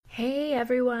Hey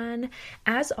everyone!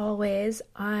 As always,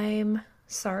 I'm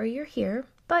sorry you're here,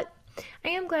 but I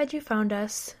am glad you found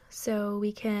us so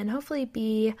we can hopefully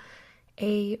be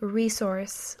a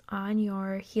resource on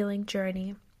your healing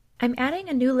journey. I'm adding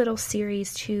a new little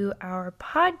series to our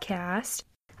podcast.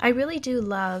 I really do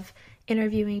love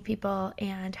interviewing people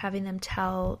and having them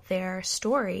tell their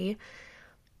story,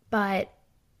 but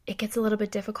it gets a little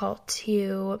bit difficult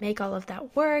to make all of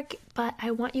that work, but I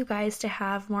want you guys to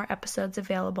have more episodes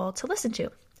available to listen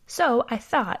to. So I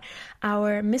thought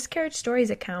our Miscarriage Stories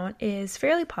account is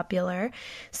fairly popular,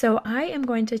 so I am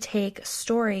going to take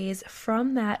stories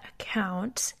from that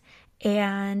account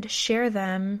and share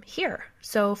them here.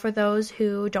 So for those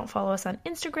who don't follow us on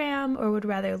Instagram or would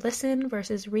rather listen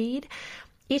versus read,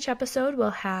 each episode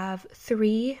will have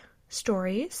 3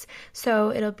 stories.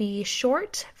 So it'll be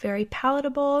short, very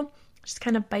palatable, just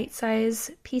kind of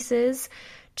bite-sized pieces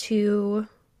to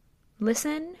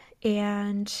listen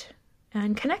and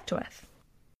connect with.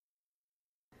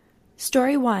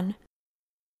 Story 1.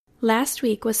 Last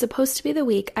week was supposed to be the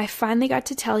week I finally got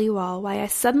to tell you all why I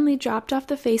suddenly dropped off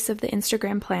the face of the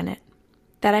Instagram planet.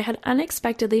 That I had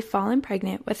unexpectedly fallen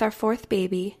pregnant with our 4th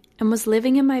baby and was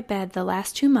living in my bed the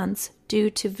last 2 months due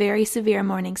to very severe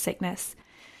morning sickness.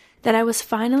 That I was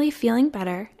finally feeling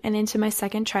better and into my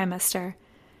 2nd trimester.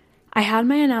 I had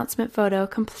my announcement photo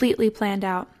completely planned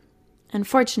out.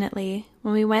 Unfortunately,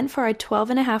 when we went for our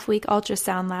 12-and-a-half-week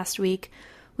ultrasound last week,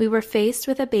 we were faced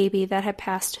with a baby that had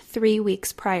passed 3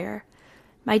 weeks prior.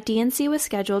 My D&C was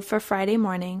scheduled for Friday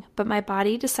morning, but my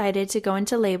body decided to go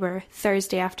into labor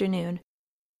Thursday afternoon.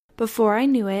 Before I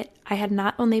knew it, I had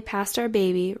not only passed our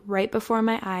baby right before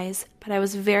my eyes, but I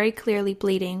was very clearly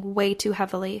bleeding way too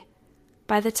heavily.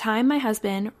 By the time my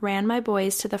husband ran my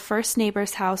boys to the first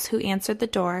neighbor's house who answered the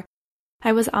door,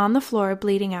 I was on the floor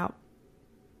bleeding out.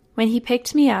 When he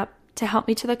picked me up to help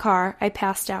me to the car, I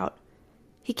passed out.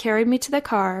 He carried me to the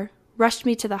car, rushed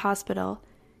me to the hospital,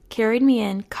 carried me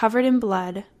in covered in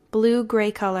blood,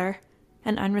 blue-gray color,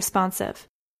 and unresponsive.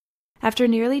 After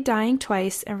nearly dying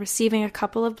twice and receiving a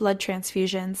couple of blood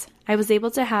transfusions, I was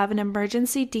able to have an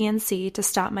emergency D&C to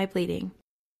stop my bleeding.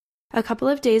 A couple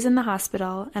of days in the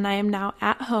hospital, and I am now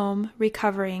at home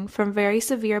recovering from very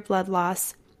severe blood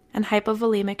loss and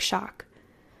hypovolemic shock.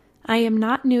 I am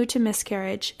not new to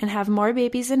miscarriage and have more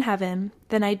babies in heaven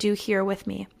than I do here with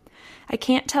me. I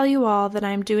can't tell you all that I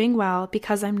am doing well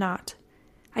because I'm not.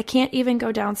 I can't even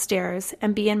go downstairs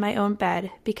and be in my own bed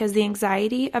because the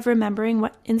anxiety of remembering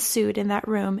what ensued in that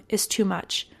room is too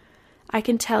much. I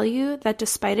can tell you that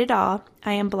despite it all,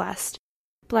 I am blessed.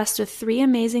 Blessed with 3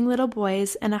 amazing little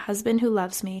boys and a husband who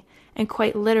loves me and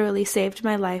quite literally saved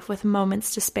my life with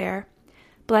moments to spare.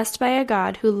 Blessed by a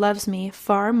God who loves me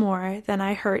far more than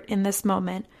I hurt in this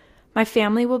moment. My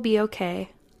family will be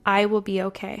okay. I will be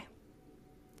okay.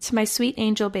 To my sweet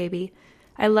angel baby,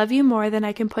 I love you more than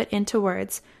I can put into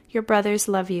words. Your brothers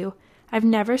love you. I've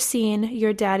never seen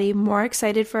your daddy more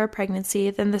excited for a pregnancy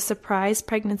than the surprise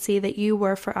pregnancy that you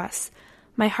were for us.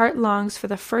 My heart longs for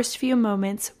the first few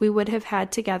moments we would have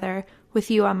had together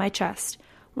with you on my chest.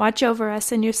 Watch over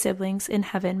us and your siblings in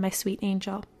heaven, my sweet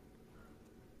angel.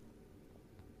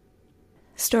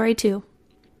 Story 2.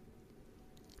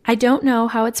 I don't know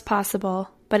how it's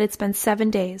possible, but it's been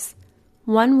 7 days,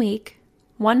 1 week,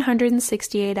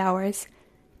 168 hours,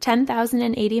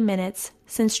 10,080 minutes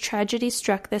since tragedy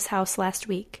struck this house last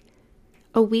week.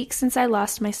 A week since I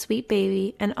lost my sweet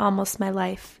baby and almost my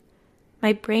life.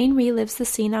 My brain relives the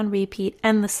scene on repeat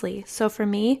endlessly, so for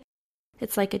me,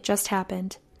 it's like it just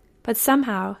happened. But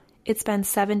somehow, it's been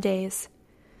 7 days.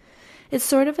 It's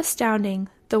sort of astounding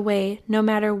the way, no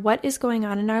matter what is going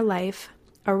on in our life,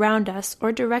 around us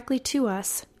or directly to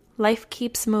us, life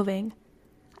keeps moving.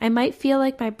 I might feel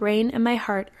like my brain and my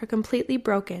heart are completely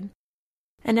broken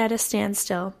and at a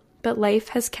standstill, but life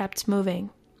has kept moving,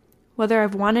 whether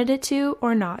I've wanted it to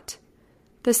or not.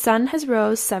 The sun has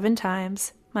rose 7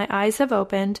 times. My eyes have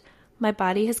opened, my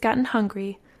body has gotten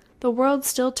hungry, the world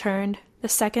still turned, the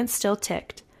seconds still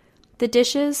ticked. The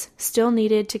dishes still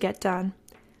needed to get done.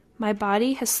 My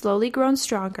body has slowly grown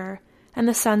stronger, and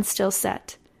the sun still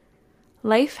set.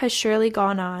 Life has surely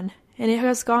gone on, and it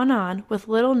has gone on with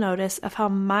little notice of how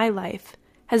my life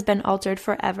has been altered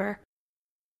forever.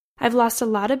 I've lost a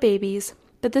lot of babies,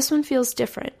 but this one feels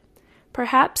different.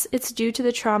 Perhaps it's due to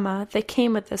the trauma that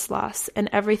came with this loss and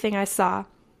everything I saw.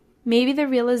 Maybe the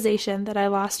realization that I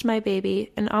lost my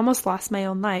baby and almost lost my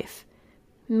own life.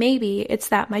 Maybe it's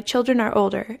that my children are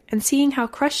older and seeing how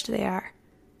crushed they are.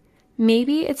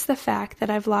 Maybe it's the fact that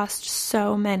I've lost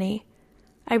so many.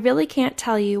 I really can't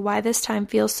tell you why this time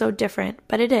feels so different,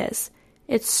 but it is.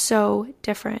 It's so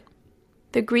different.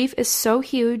 The grief is so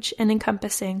huge and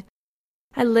encompassing.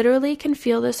 I literally can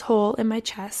feel this hole in my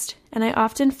chest, and I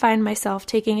often find myself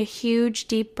taking a huge,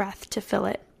 deep breath to fill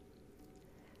it.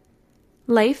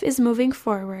 Life is moving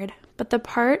forward, but the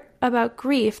part about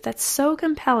grief that's so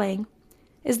compelling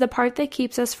is the part that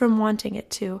keeps us from wanting it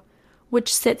to,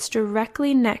 which sits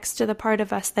directly next to the part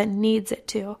of us that needs it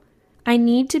to. I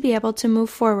need to be able to move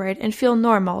forward and feel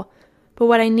normal, but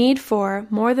what I need for,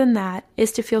 more than that,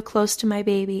 is to feel close to my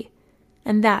baby.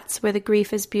 And that's where the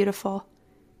grief is beautiful.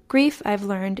 Grief, I've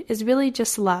learned, is really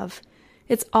just love.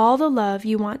 It's all the love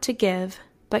you want to give,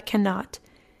 but cannot.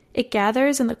 It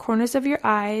gathers in the corners of your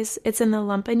eyes, it's in the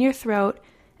lump in your throat,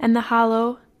 and the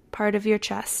hollow part of your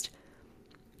chest.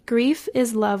 Grief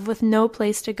is love with no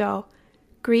place to go.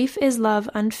 Grief is love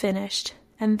unfinished,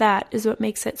 and that is what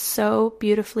makes it so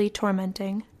beautifully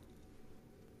tormenting.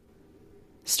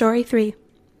 Story 3.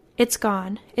 It's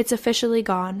gone. It's officially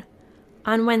gone.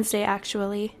 On Wednesday,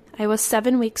 actually, I was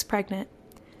 7 weeks pregnant.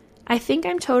 I think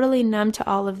I'm totally numb to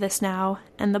all of this now,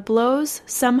 and the blows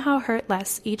somehow hurt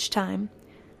less each time.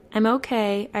 I'm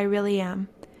okay, I really am.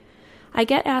 I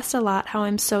get asked a lot how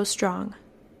I'm so strong.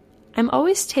 I'm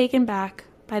always taken back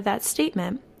by that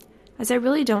statement, as I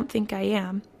really don't think I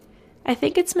am. I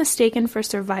think it's mistaken for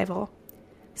survival.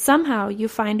 Somehow you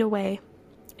find a way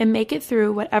and make it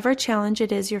through whatever challenge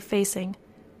it is you're facing.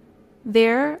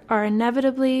 There are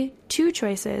inevitably two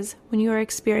choices when you are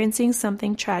experiencing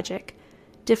something tragic,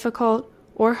 difficult,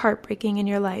 or heartbreaking in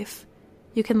your life.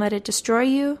 You can let it destroy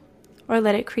you or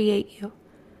let it create you.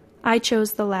 I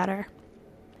chose the latter.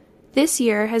 This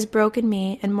year has broken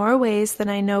me in more ways than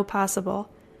I know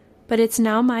possible, but it's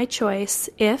now my choice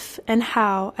if and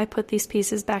how I put these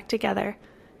pieces back together.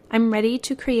 I'm ready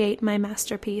to create my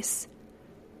masterpiece.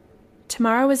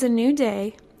 Tomorrow is a new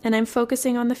day, and I'm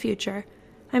focusing on the future.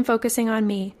 I'm focusing on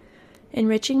me,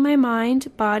 enriching my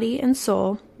mind, body, and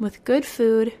soul with good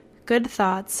food, good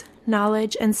thoughts,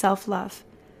 knowledge, and self-love.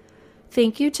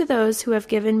 Thank you to those who have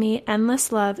given me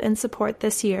endless love and support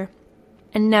this year,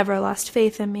 and never lost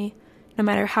faith in me, no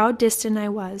matter how distant I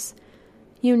was.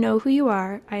 You know who you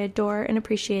are. I adore and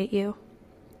appreciate you.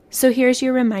 So here's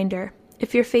your reminder.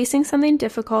 If you're facing something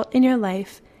difficult in your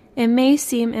life, it may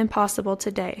seem impossible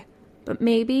today, but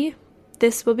maybe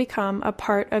this will become a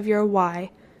part of your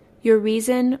why, your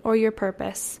reason, or your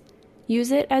purpose.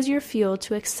 Use it as your fuel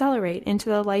to accelerate into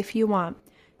the life you want.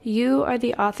 You are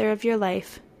the author of your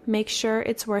life. Make sure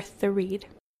it's worth the read.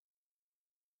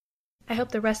 I hope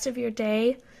the rest of your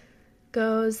day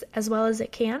goes as well as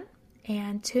it can,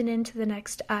 and tune in to the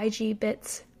next IG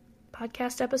Bits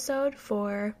podcast episode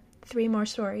for 3 more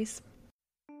stories.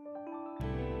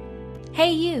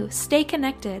 Hey you, stay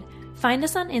connected. Find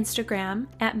us on Instagram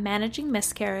at Managing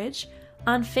Miscarriage,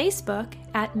 on Facebook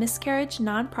at Miscarriage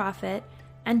Nonprofit,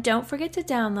 and don't forget to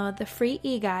download the free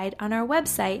e-guide on our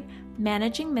website,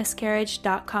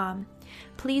 managingmiscarriage.com.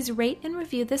 Please rate and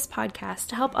review this podcast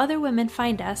to help other women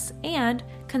find us, and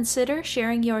consider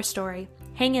sharing your story.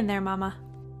 Hang in there, Mama.